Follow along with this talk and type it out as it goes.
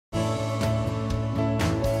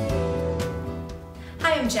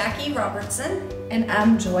Jacqui Robertson. And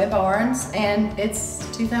I'm Joy Barnes, and it's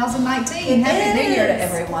 2019. Happy New Year to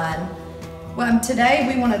everyone. Well, today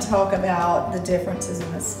we want to talk about the differences in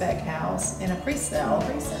a spec house and a pre-sale.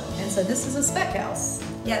 And so this is a spec house.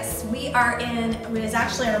 Yes, we are in what is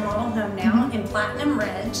actually our model home now in Platinum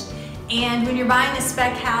Ridge. And when you're buying a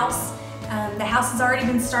spec house, the house has already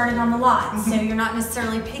been started on the lot, so you're not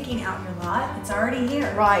necessarily picking out your lot. It's already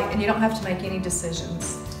here. Right, and you don't have to make any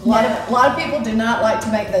decisions. A lot of people do not like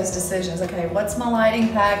to make those decisions. Okay, what's my lighting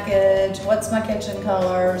package? What's my kitchen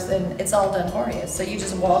colors? And it's all done for you. So you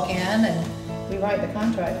just walk in and we write the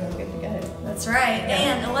contract and we're good to go. That's right.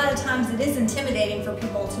 Yeah. And a lot of times it is intimidating for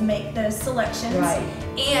people to make those selections. Right.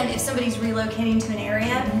 And if somebody's relocating to an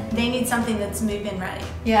area, they need something that's move-in ready.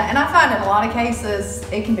 Yeah, and I find in a lot of cases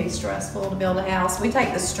it can be stressful to build a house. We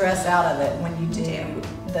take the stress out of it when you do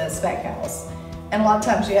the spec house. And a lot of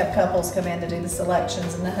times you have couples come in to do the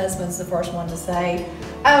selections and the husband's the first one to say,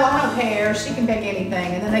 oh, I don't care, she can pick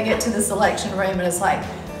anything. And then they get to the selection room and it's like,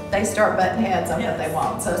 they start butting heads on what they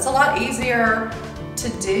want. So it's a lot easier to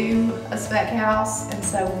do a spec house. And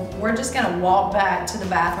so we're just gonna walk back to the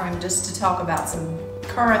bathroom just to talk about some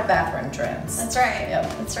current bathroom trends. That's right,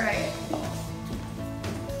 Yep. That's right.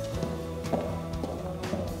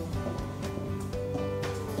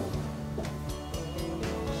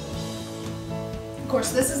 Of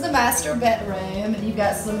course, this is the master bedroom, and you've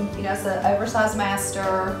got some, it's an oversized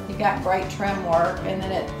master. You've got great trim work, and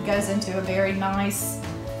then it goes into a very nice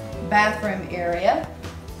bathroom area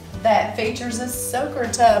that features a soaker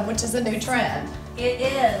tub, which is a new trend. It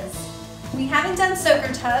is. We haven't done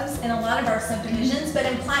soaker tubs in a lot of our subdivisions, but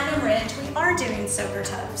in Platinum Ridge, we are doing soaker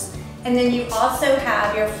tubs. And then you also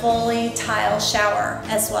have your fully tile shower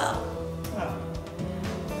as well.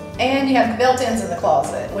 And you have the built-ins in the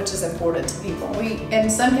closet, which is important to people. We,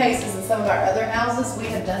 in some cases, in some of our other houses, we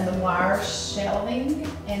have done the wire shelving,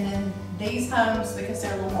 and in these homes, because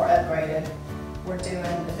they're a little more upgraded, we're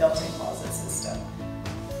doing the built-in closet system.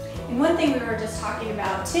 And one thing we were just talking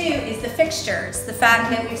about too is the fixtures. The fact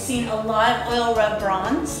that we've seen a lot of oil rub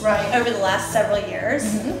bronze over the last several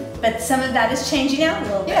years, but some of that is changing out a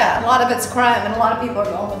little bit. Yeah, a lot of it's crime, and a lot of people are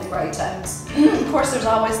going with the gray tones. Of course, there's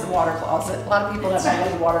always the water closet. A lot of people don't know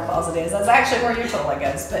what the water closet is. That's actually where your toilet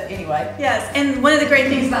goes, but anyway. Yes, and one of the great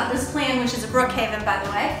things about this plan, which is a Brookhaven, by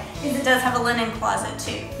the way, is it does have a linen closet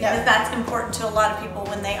too. Because that's important to a lot of people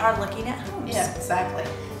when they are looking at homes. Yeah, exactly.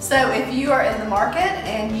 So if you are in the market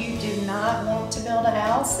and you do not want to build a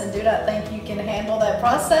house and do not think you can handle that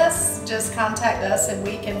process, just contact us and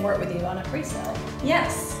we can work with you on a pre-sale.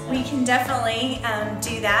 Yes, we can definitely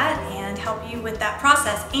do that and help you with that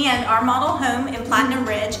process. And our model home in Platinum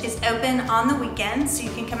Ridge is open on the weekends, so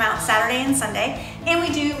you can come out Saturday and Sunday. And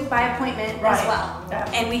we do by appointment as well.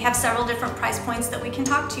 Yeah. And we have several different price points that we can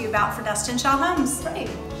talk to you about for Dustin Shaw Homes. Right.